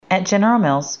At General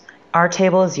Mills, our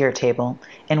table is your table,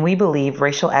 and we believe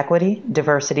racial equity,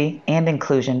 diversity, and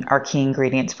inclusion are key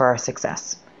ingredients for our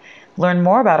success. Learn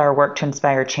more about our work to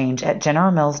inspire change at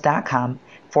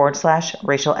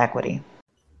generalmills.com/racial equity.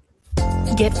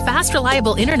 Get fast,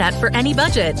 reliable internet for any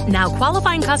budget. Now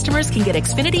qualifying customers can get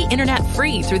Xfinity Internet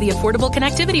free through the Affordable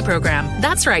Connectivity Program.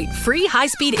 That's right, free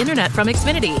high-speed internet from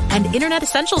Xfinity. And Internet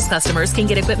Essentials customers can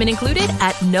get equipment included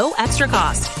at no extra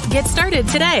cost. Get started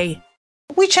today.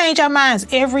 We change our minds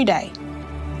every day.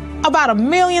 About 1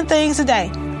 million things a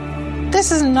day. This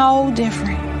is no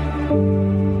different.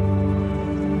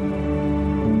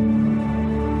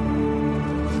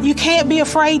 You can't be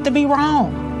afraid to be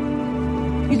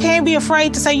wrong. You can't be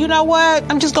afraid to say, you know what,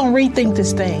 I'm just going to rethink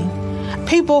this thing.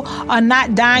 People are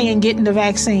not dying getting the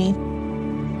vaccine.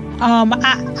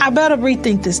 I better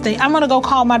rethink this thing. I'm going to go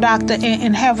call my doctor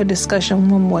and have a discussion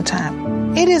one more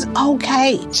time. It is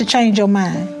okay to change your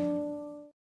mind.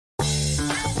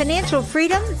 Financial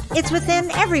freedom, it's within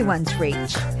everyone's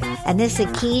reach. Anissa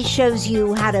Keyes shows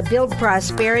you how to build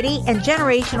prosperity and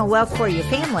generational wealth for your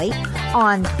family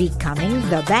on Becoming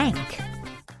the Bank.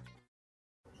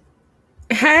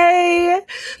 Hey,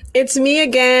 it's me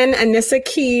again, Anissa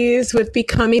Keyes with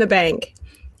Becoming the Bank.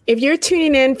 If you're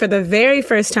tuning in for the very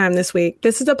first time this week,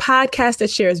 this is a podcast that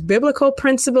shares biblical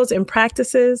principles and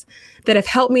practices that have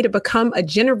helped me to become a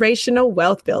generational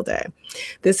wealth builder.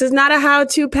 This is not a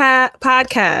how-to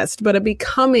podcast, but a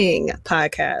becoming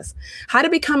podcast. How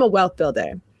to become a wealth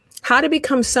builder. How to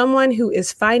become someone who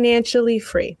is financially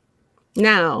free.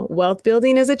 Now, wealth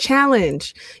building is a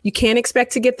challenge. You can't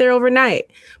expect to get there overnight,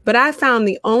 but I found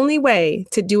the only way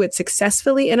to do it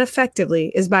successfully and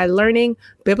effectively is by learning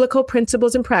biblical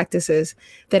principles and practices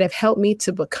that have helped me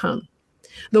to become.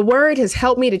 The word has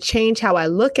helped me to change how I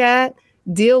look at,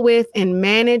 deal with, and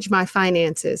manage my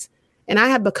finances. And I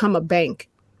have become a bank,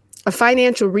 a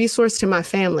financial resource to my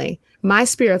family, my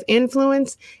sphere of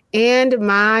influence, and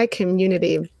my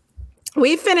community.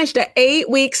 We finished an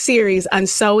 8-week series on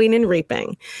sowing and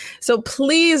reaping. So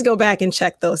please go back and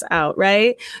check those out,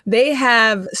 right? They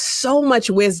have so much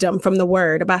wisdom from the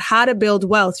word about how to build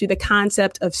wealth through the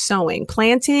concept of sowing,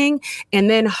 planting, and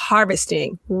then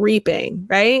harvesting, reaping,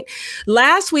 right?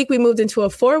 Last week, we moved into a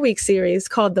 4-week series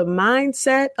called The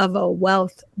Mindset of a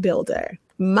Wealth Builder.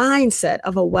 Mindset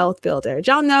of a wealth builder. Did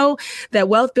y'all know that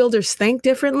wealth builders think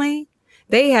differently?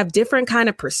 They have different kind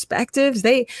of perspectives.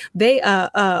 They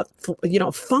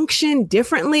function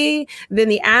differently than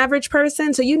the average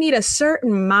person. So you need a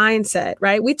certain mindset,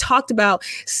 right? We talked about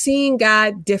seeing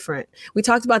God different. We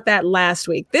talked about that last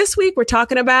week. This week, we're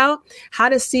talking about how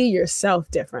to see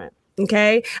yourself different.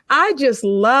 Okay. I just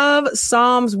love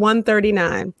Psalms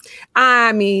 139.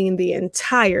 I mean, the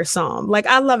entire Psalm. Like,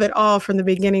 I love it all from the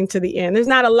beginning to the end. There's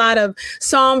not a lot of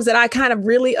Psalms that I kind of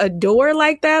really adore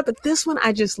like that, but this one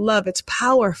I just love. It's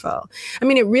powerful. I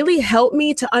mean, it really helped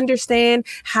me to understand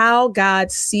how God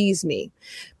sees me.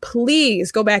 Please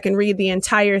go back and read the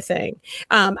entire thing.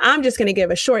 I'm just going to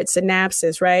give a short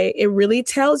synopsis, right? It really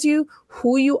tells you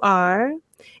who you are.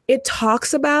 It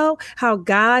talks about how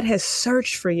God has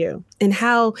searched for you and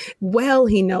how well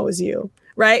he knows you,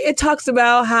 right? It talks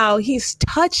about how he's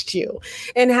touched you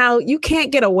and how you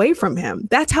can't get away from him.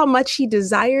 That's how much he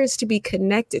desires to be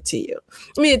connected to you.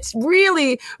 I mean, it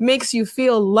really makes you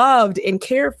feel loved and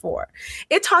cared for.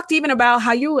 It talked even about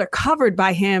how you were covered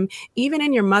by him, even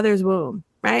in your mother's womb,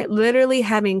 right? Literally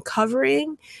having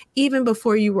covering even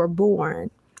before you were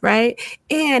born. Right?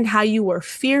 And how you were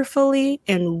fearfully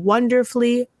and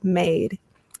wonderfully made,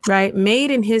 right? Made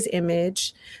in his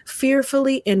image,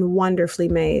 fearfully and wonderfully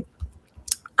made.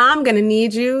 I'm going to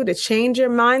need you to change your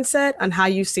mindset on how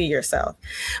you see yourself,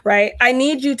 right? I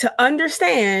need you to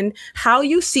understand how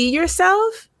you see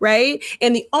yourself, right?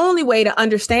 And the only way to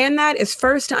understand that is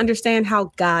first to understand how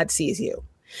God sees you.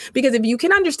 Because if you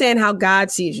can understand how God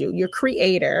sees you, your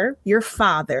creator, your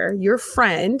father, your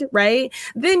friend, right,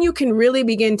 then you can really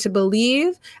begin to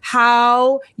believe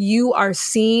how you are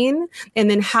seen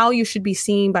and then how you should be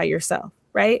seen by yourself.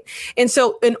 Right. And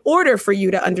so in order for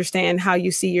you to understand how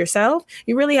you see yourself,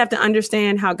 you really have to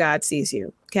understand how God sees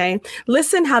you. OK,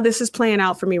 listen how this is playing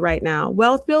out for me right now.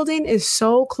 Wealth building is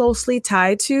so closely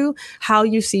tied to how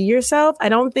you see yourself. I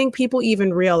don't think people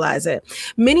even realize it.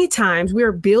 Many times we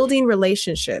are building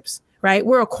relationships right?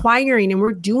 We're acquiring and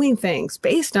we're doing things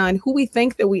based on who we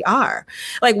think that we are.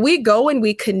 Like we go and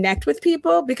we connect with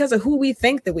people because of who we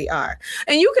think that we are.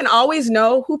 And you can always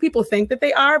know who people think that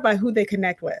they are by who they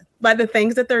connect with, by the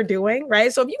things that they're doing,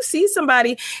 right? So if you see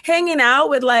somebody hanging out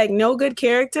with like no good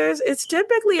characters, it's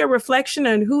typically a reflection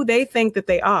on who they think that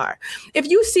they are. If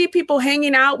you see people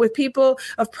hanging out with people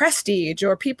of prestige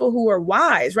or people who are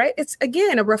wise, right? It's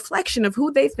again a reflection of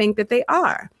who they think that they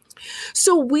are.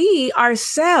 So we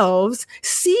ourselves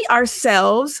see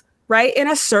ourselves, right, in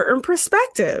a certain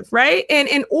perspective, right? And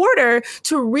in order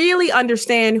to really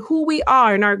understand who we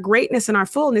are and our greatness and our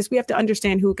fullness, we have to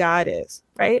understand who God is,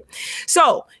 right?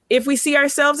 So if we see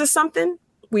ourselves as something,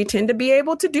 we tend to be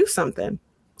able to do something.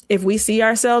 If we see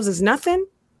ourselves as nothing,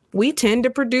 we tend to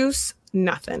produce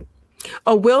nothing.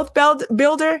 A wealth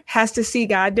builder has to see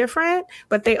God different,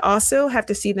 but they also have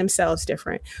to see themselves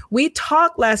different. We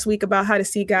talked last week about how to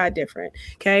see God different.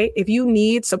 Okay. If you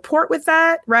need support with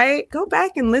that, right, go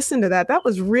back and listen to that. That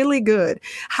was really good.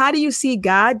 How do you see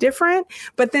God different?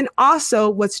 But then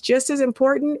also what's just as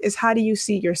important is how do you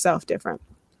see yourself different?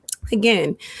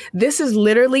 Again, this is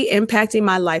literally impacting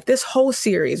my life. This whole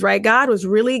series, right? God was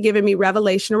really giving me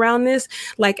revelation around this,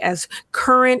 like as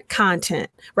current content,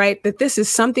 right? That this is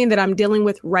something that I'm dealing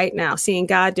with right now, seeing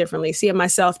God differently, seeing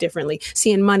myself differently,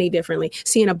 seeing money differently,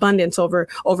 seeing abundance over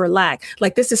lack.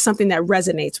 Like this is something that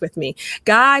resonates with me.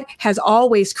 God has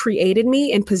always created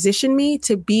me and positioned me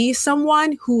to be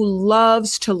someone who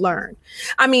loves to learn.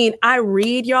 I mean, I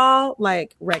read y'all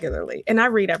like regularly, and I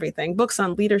read everything, books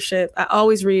on leadership. I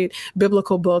always read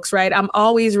biblical books, right? I'm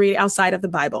always reading outside of the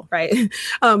Bible, right?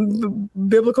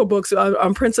 Biblical books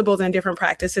on principles and different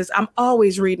practices. I'm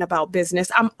always reading about business.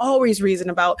 I'm always reading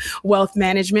about wealth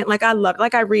management. Like I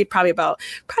read probably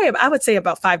I would say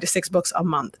about 5 to 6 books a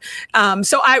month.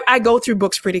 So I go through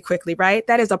books pretty quickly, right?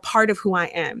 That is a part of who I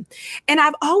am. And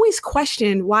I've always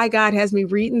questioned why God has me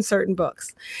reading certain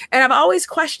books. And I've always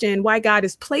questioned why God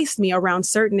has placed me around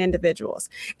certain individuals.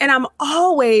 And I'm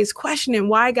always questioning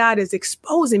why God is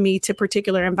exposing me to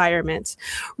particular environments.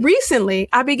 Recently,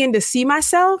 I began to see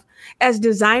myself as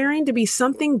desiring to be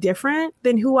something different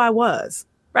than who I was,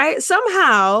 right?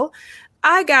 Somehow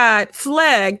I got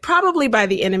flagged, probably by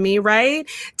the enemy, right?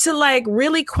 To like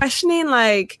really questioning,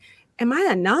 like, am I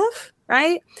enough?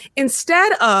 Right?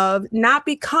 Instead of not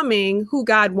becoming who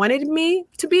God wanted me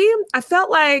to be, I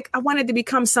felt like I wanted to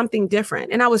become something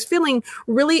different. And I was feeling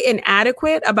really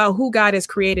inadequate about who God has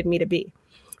created me to be.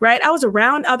 Right? I was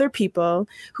around other people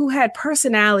who had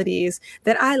personalities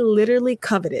that I literally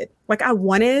coveted. Like I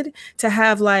wanted to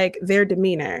have like their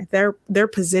demeanor, their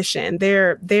position,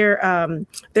 their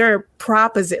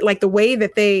proposition, like the way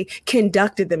that they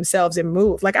conducted themselves and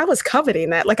moved. Like I was coveting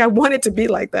that. Like I wanted to be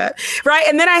like that. Right.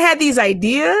 And then I had these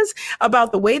ideas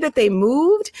about the way that they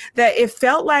moved that it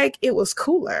felt like it was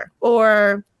cooler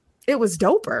or it was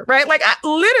doper, right? Like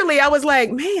I was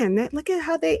like, man, look at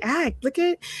how they act. Look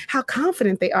at how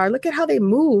confident they are. Look at how they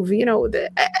move. You know,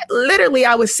 literally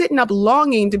I was sitting up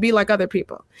longing to be like other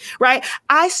people, right?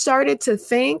 I started to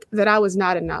think that I was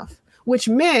not enough, which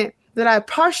meant that I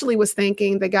partially was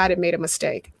thinking that God had made a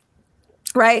mistake.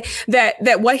 Right.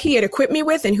 That what he had equipped me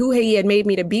with and who he had made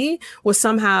me to be was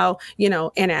somehow,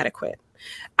 inadequate.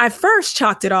 I first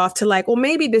chalked it off to like, well,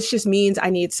 maybe this just means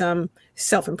I need some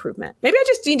self-improvement. Maybe I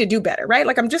just need to do better, right?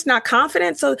 Like I'm just not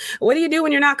confident. So what do you do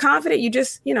when you're not confident? You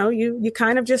just, you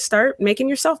kind of just start making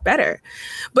yourself better.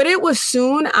 But it was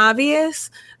soon obvious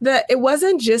that it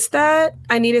wasn't just that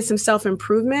I needed some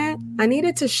self-improvement. I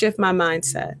needed to shift my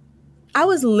mindset. I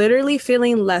was literally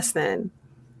feeling less than.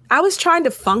 I was trying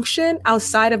to function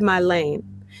outside of my lane.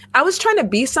 I was trying to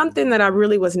be something that I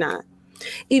really was not.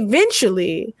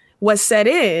 Eventually,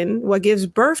 what gives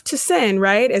birth to sin,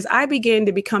 right, is I began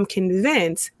to become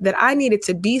convinced that I needed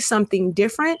to be something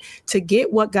different to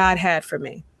get what God had for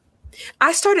me.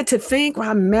 I started to think, well,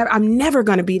 I'm never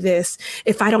going to be this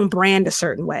if I don't brand a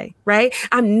certain way, right?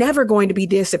 I'm never going to be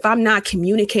this if I'm not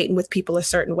communicating with people a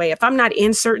certain way, if I'm not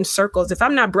in certain circles, if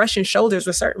I'm not brushing shoulders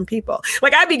with certain people.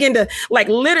 Like I began to like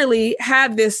literally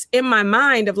have this in my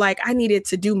mind of like, I needed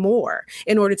to do more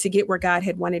in order to get where God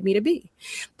had wanted me to be.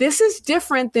 This is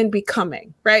different than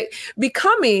becoming, right?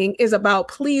 Becoming is about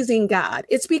pleasing God.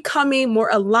 It's becoming more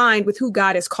aligned with who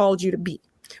God has called you to be.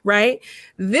 Right?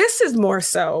 This is more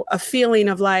so a feeling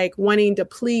of like wanting to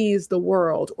please the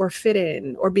world or fit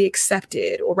in or be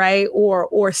accepted or right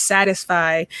or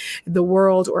satisfy the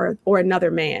world or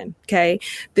another man. Okay.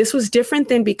 This was different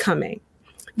than becoming.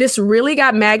 This really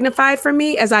got magnified for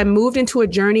me as I moved into a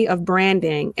journey of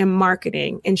branding and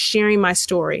marketing and sharing my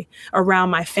story around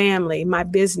my family, my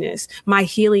business, my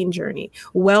healing journey,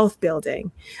 wealth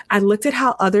building. I looked at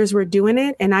how others were doing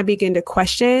it and I began to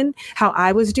question how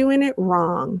I was doing it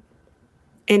wrong,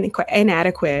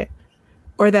 inadequate,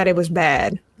 or that it was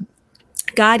bad.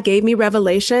 God gave me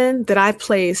revelation that I've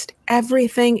placed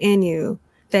everything in you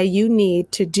that you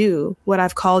need to do what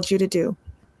I've called you to do.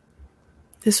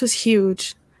 This was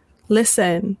huge.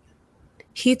 Listen,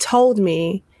 he told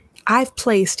me, I've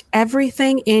placed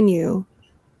everything in you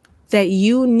that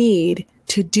you need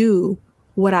to do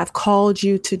what I've called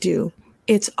you to do.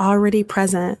 It's already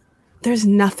present. There's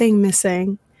nothing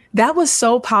missing. That was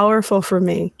so powerful for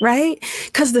me, right?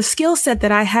 Because the skill set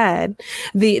that I had,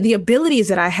 the abilities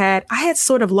that I had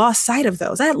sort of lost sight of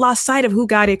those. I had lost sight of who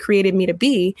God had created me to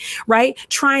be, right?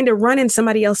 Trying to run in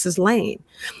somebody else's lane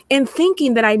and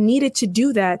thinking that I needed to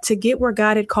do that to get where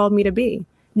God had called me to be,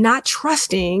 not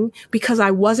trusting because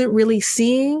I wasn't really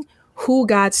seeing who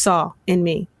God saw in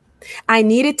me. I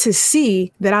needed to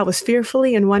see that I was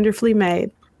fearfully and wonderfully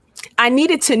made. I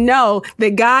needed to know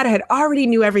that God had already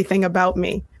knew everything about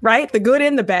me, right? The good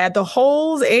and the bad, the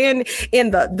holes and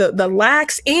the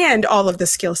lacks and all of the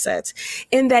skill sets.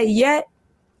 And that yet,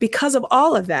 because of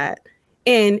all of that,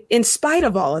 and in spite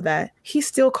of all of that, he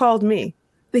still called me.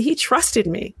 That he trusted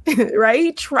me, right?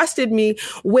 He trusted me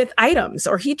with items,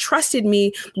 or he trusted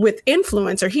me with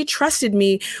influence, or he trusted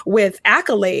me with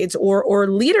accolades or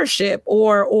leadership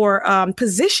or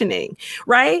positioning,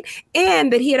 right?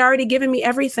 And that he had already given me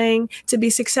everything to be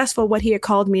successful, what he had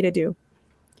called me to do.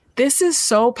 This is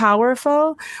so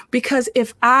powerful because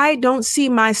if I don't see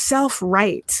myself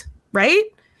right,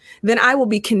 then I will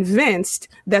be convinced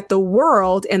that the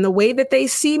world and the way that they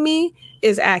see me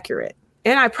is accurate.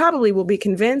 And I probably will be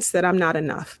convinced that I'm not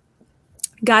enough.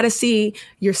 Got to see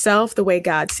yourself the way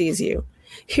God sees you.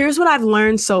 Here's what I've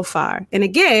learned so far. And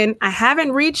again, I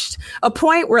haven't reached a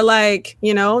point where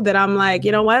that I'm like,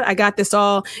 you know what? I got this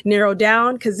all narrowed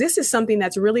down, because this is something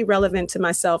that's really relevant to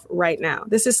myself right now.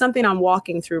 This is something I'm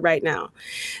walking through right now.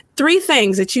 3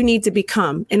 things that you need to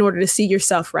become in order to see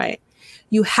yourself right.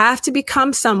 You have to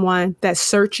become someone that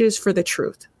searches for the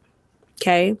truth.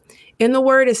 Okay. In the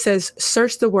word, it says,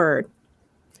 search the word.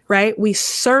 Right? We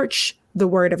search the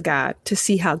word of God to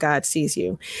see how God sees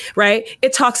you, right?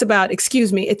 It talked about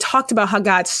how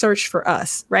God searched for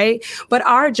us, right? But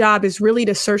our job is really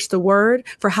to search the word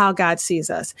for how God sees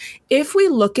us. If we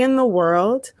look in the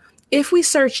world, if we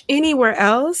search anywhere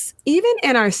else, even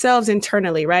in ourselves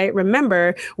internally, right?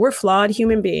 Remember, we're flawed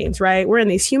human beings, right? We're in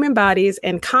these human bodies,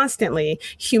 and constantly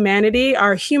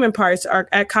our human parts are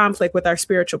at conflict with our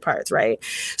spiritual parts, right?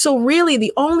 So really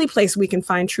the only place we can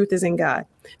find truth is in God.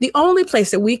 The only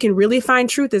place that we can really find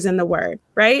truth is in the word,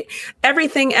 right?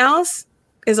 Everything else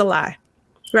is a lie.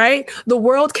 Right? The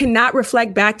world cannot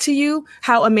reflect back to you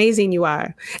how amazing you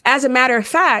are. As a matter of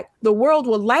fact, the world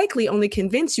will likely only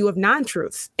convince you of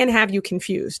non-truths and have you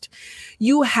confused.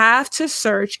 You have to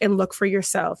search and look for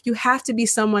yourself. You have to be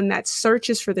someone that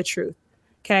searches for the truth.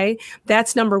 Okay.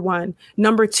 That's number 1.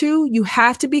 Number 2, you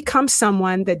have to become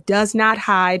someone that does not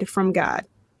hide from God.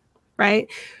 Right?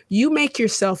 You make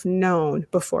yourself known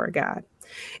before God.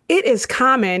 It is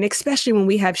common, especially when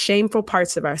we have shameful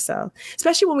parts of ourselves,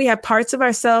 especially when we have parts of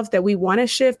ourselves that we want to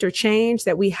shift or change,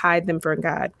 that we hide them from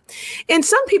God. And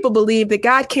some people believe that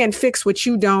God can't fix what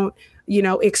you don't,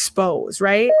 expose,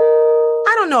 right?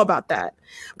 I don't know about that.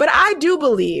 But I do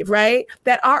believe, right,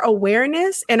 that our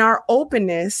awareness and our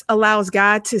openness allows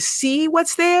God to see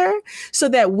what's there so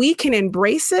that we can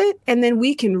embrace it and then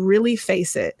we can really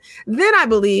face it. Then I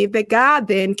believe that God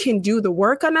then can do the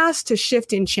work on us to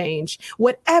shift and change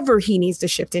whatever he needs to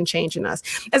shift and change in us.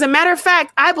 As a matter of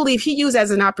fact, I believe he used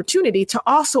as an opportunity to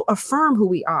also affirm who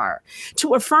we are,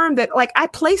 to affirm that, I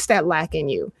placed that lack in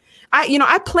you.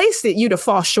 I placed you to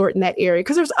fall short in that area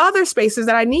because there's other spaces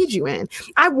that I need you in.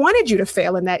 I wanted you to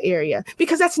fail in that area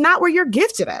because that's not where you're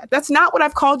gifted at. That's not what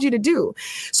I've called you to do.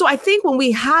 So I think when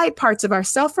we hide parts of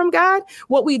ourselves from God,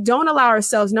 what we don't allow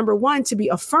ourselves, number 1, to be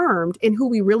affirmed in who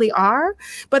we really are.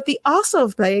 But the also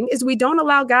thing is we don't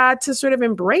allow God to sort of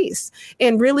embrace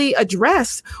and really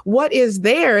address what is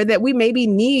there that we maybe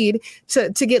need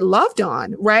to get loved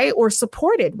on, right? Or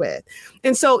supported with.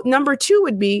 And so number 2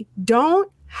 would be, don't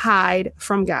hide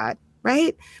from God,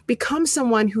 right? Become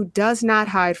someone who does not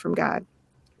hide from God.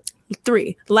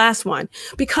 3, last one,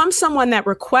 become someone that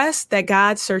requests that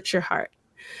God search your heart.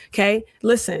 Okay.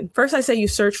 Listen, first I say you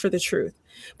search for the truth,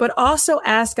 but also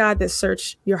ask God to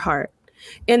search your heart.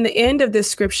 In the end of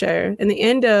this scripture, in the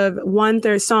end of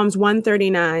Psalms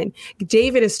 139,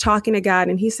 David is talking to God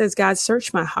and he says, God,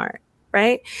 search my heart.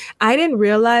 right? I didn't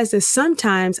realize that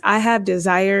sometimes I have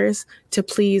desires to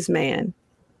please man.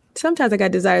 Sometimes I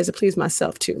got desires to please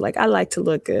myself too. Like I like to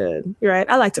look good, right?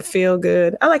 I like to feel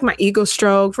good. I like my ego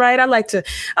stroked, right? I like to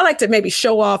maybe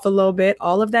show off a little bit.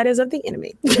 All of that is of the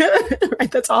enemy, right?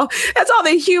 That's all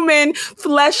the human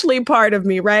fleshly part of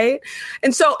me, right?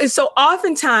 And so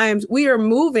oftentimes we are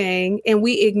moving and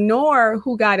we ignore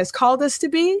who God has called us to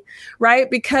be, right?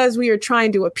 Because we are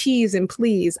trying to appease and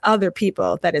please other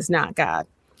people that is not God.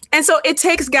 And so it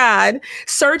takes God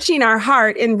searching our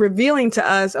heart and revealing to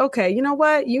us, okay, you know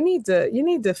what? You need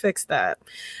to fix that.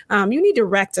 You need to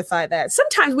rectify that.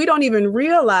 Sometimes we don't even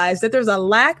realize that there's a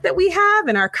lack that we have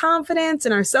in our confidence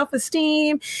and our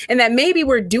self-esteem, and that maybe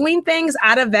we're doing things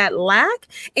out of that lack,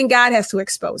 and God has to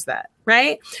expose that,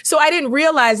 right? So I didn't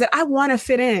realize that I want to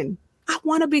fit in. I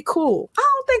want to be cool.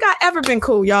 I don't think I've ever been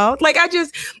cool, y'all. Like I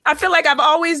feel like I've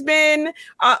always been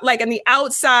like on the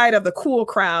outside of the cool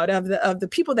crowd of the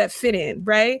people that fit in,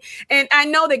 right? And I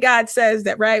know that God says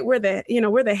that, right? We're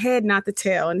the head, not the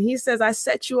tail. And he says, I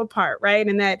set you apart, right?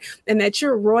 And that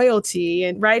you're royalty,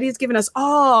 and right? He's given us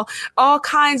all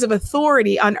kinds of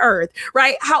authority on earth,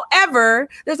 right? However,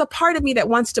 there's a part of me that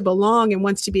wants to belong and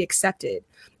wants to be accepted.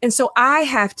 And so I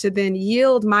have to then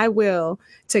yield my will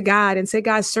to God and say,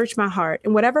 God, search my heart.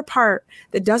 And whatever part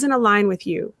that doesn't align with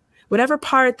you, whatever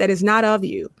part that is not of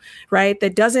you, right,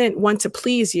 that doesn't want to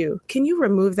please you, can you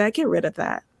remove that? Get rid of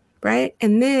that, right?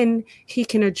 And then he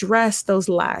can address those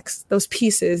lacks, those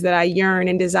pieces that I yearn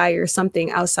and desire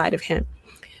something outside of him.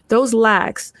 Those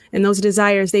lacks and those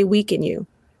desires, they weaken you.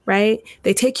 Right?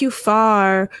 They take you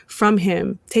far from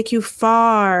him, take you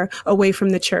far away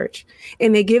from the church,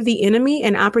 and they give the enemy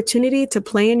an opportunity to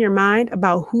play in your mind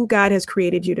about who God has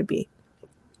created you to be.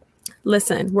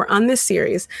 Listen, we're on this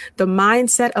series, The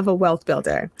Mindset of a Wealth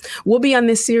Builder. We'll be on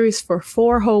this series for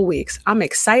 4 whole weeks. I'm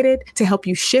excited to help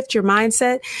you shift your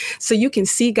mindset so you can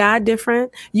see God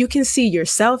different. You can see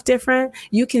yourself different.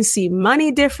 You can see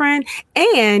money different,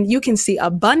 and you can see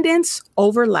abundance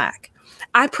over lack.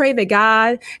 I pray that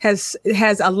God has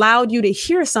allowed you to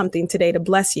hear something today to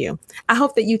bless you. I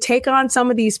hope that you take on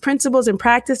some of these principles and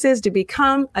practices to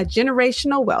become a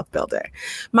generational wealth builder.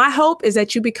 My hope is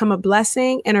that you become a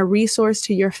blessing and a resource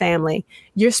to your family,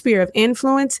 your sphere of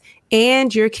influence,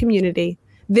 and your community.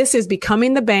 This is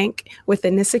Becoming the Bank with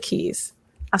Anissa Keyes.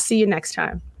 I'll see you next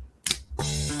time.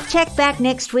 Check back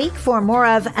next week for more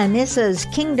of Anissa's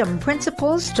Kingdom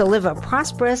Principles to live a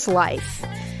prosperous life.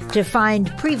 To find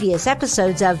previous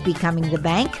episodes of Becoming the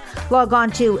Bank, log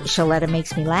on to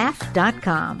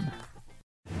ShalettaMakesMeLaugh.com.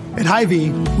 At Hy-Vee,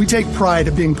 we take pride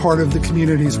in being part of the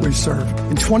communities we serve.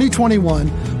 In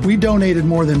 2021, we donated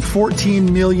more than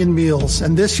 14 million meals,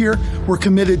 and this year, we're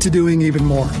committed to doing even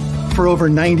more. For over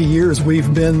 90 years,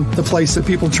 we've been the place that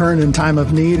people turn in time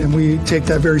of need, and we take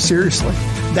that very seriously.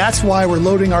 That's why we're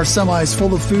loading our semis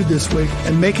full of food this week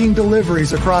and making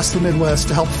deliveries across the Midwest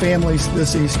to help families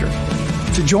this Easter.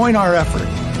 To join our effort,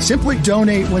 simply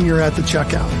donate when you're at the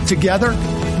checkout. Together,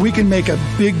 we can make a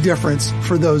big difference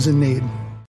for those in need.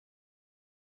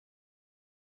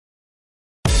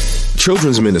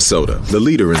 Children's Minnesota, the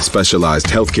leader in specialized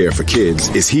healthcare for kids,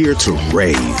 is here to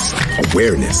raise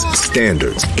awareness,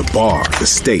 standards, the bar, the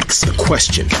stakes, the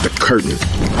question, the curtain.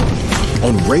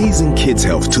 On raising kids'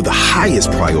 health to the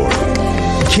highest priority,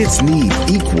 kids need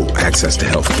equal access to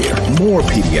healthcare, more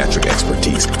pediatric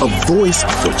expertise, a voice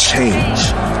for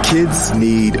change. Kids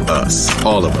need us,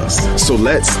 all of us. So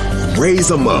let's raise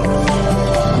them up.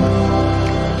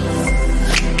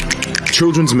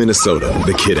 Children's Minnesota,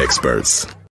 the kid experts.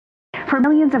 For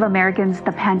millions of Americans,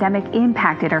 the pandemic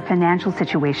impacted our financial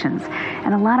situations,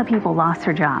 and a lot of people lost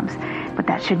their jobs. But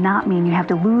that should not mean you have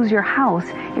to lose your house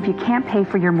if you can't pay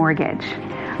for your mortgage.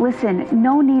 Listen,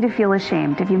 no need to feel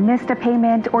ashamed if you missed a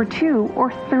payment or 2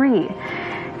 or 3,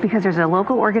 because there's a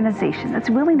local organization that's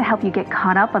willing to help you get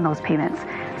caught up on those payments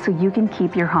so you can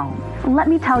keep your home. Let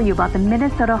me tell you about the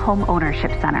Minnesota Home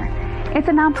Ownership Center. It's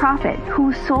a nonprofit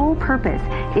whose sole purpose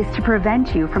is to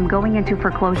prevent you from going into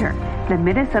foreclosure. The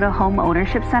Minnesota Home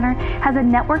Ownership Center has a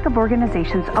network of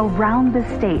organizations around the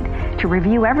state to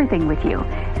review everything with you,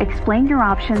 explain your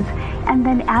options, and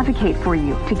then advocate for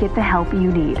you to get the help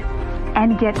you need.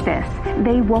 And get this,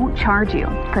 they won't charge you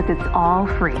because it's all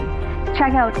free.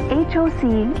 Check out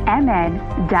hocmn.org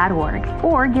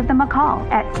or give them a call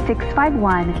at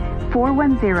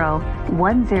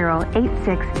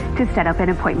 651-410-1086 to set up an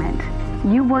appointment.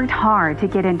 You worked hard to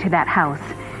get into that house.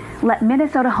 Let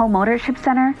Minnesota Home Ownership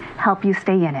Center help you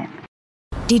stay in it.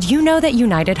 Did you know that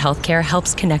United Healthcare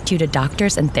helps connect you to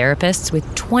doctors and therapists with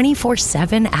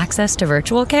 24/7 access to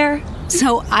virtual care?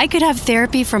 So I could have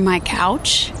therapy from my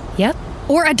couch? Yep.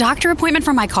 Or a doctor appointment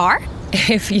from my car?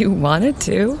 If you wanted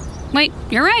to. Wait,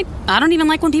 you're right. I don't even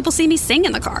like when people see me sing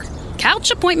in the car.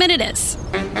 Couch appointment it is.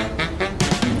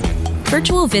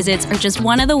 Virtual visits are just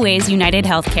one of the ways United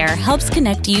Healthcare helps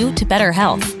connect you to better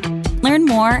health. Learn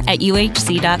more at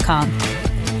uhc.com.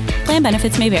 Plan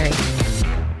benefits may vary.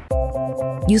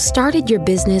 You started your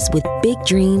business with big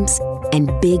dreams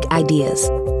and big ideas.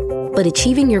 But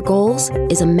achieving your goals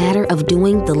is a matter of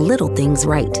doing the little things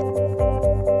right.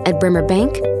 At Bremer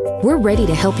Bank, we're ready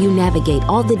to help you navigate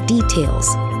all the details,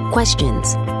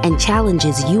 questions, and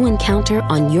challenges you encounter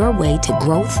on your way to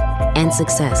growth and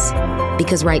success.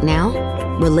 Because right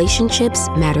now, relationships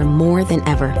matter more than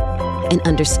ever, and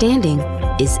understanding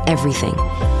is everything.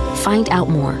 Find out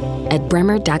more at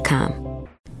bremer.com.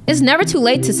 It's never too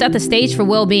late to set the stage for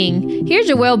well-being. Here's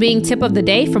your well-being tip of the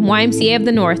day from YMCA of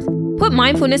the North. Put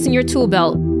mindfulness in your tool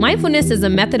belt. Mindfulness is a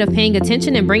method of paying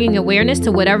attention and bringing awareness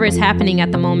to whatever is happening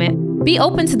at the moment. Be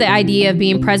open to the idea of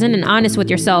being present and honest with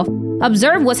yourself.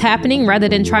 Observe what's happening rather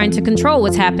than trying to control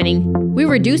what's happening. We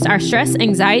reduce our stress,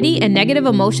 anxiety, and negative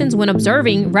emotions when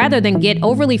observing rather than get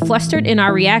overly flustered in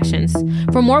our reactions.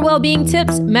 For more well-being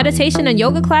tips, meditation, and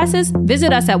yoga classes,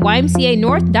 visit us at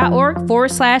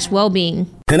ymcanorth.org/wellbeing.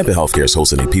 Hennepin Healthcare is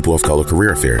hosting a People of Color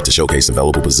career fair to showcase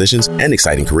available positions and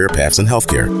exciting career paths in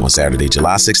healthcare on Saturday,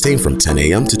 July 16 from 10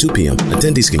 a.m. to 2 p.m.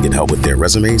 Attendees can get help with their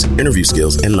resumes, interview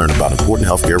skills, and learn about important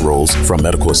healthcare roles from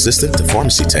medical assistant to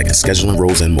pharmacy tech and scheduling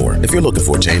roles and more. If you're looking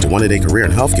for a change and want a career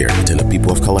in healthcare, attend the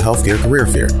People of Color Healthcare Career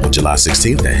Fair on July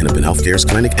 16th at Hennepin Healthcare's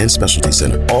Clinic and Specialty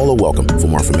Center. All are welcome. For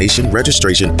more information,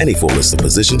 registration, and a full list of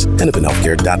positions,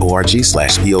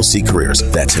 hennepinhealthcare.org/POC careers.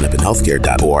 That's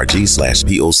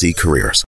hennepinhealthcare.org/POC careers.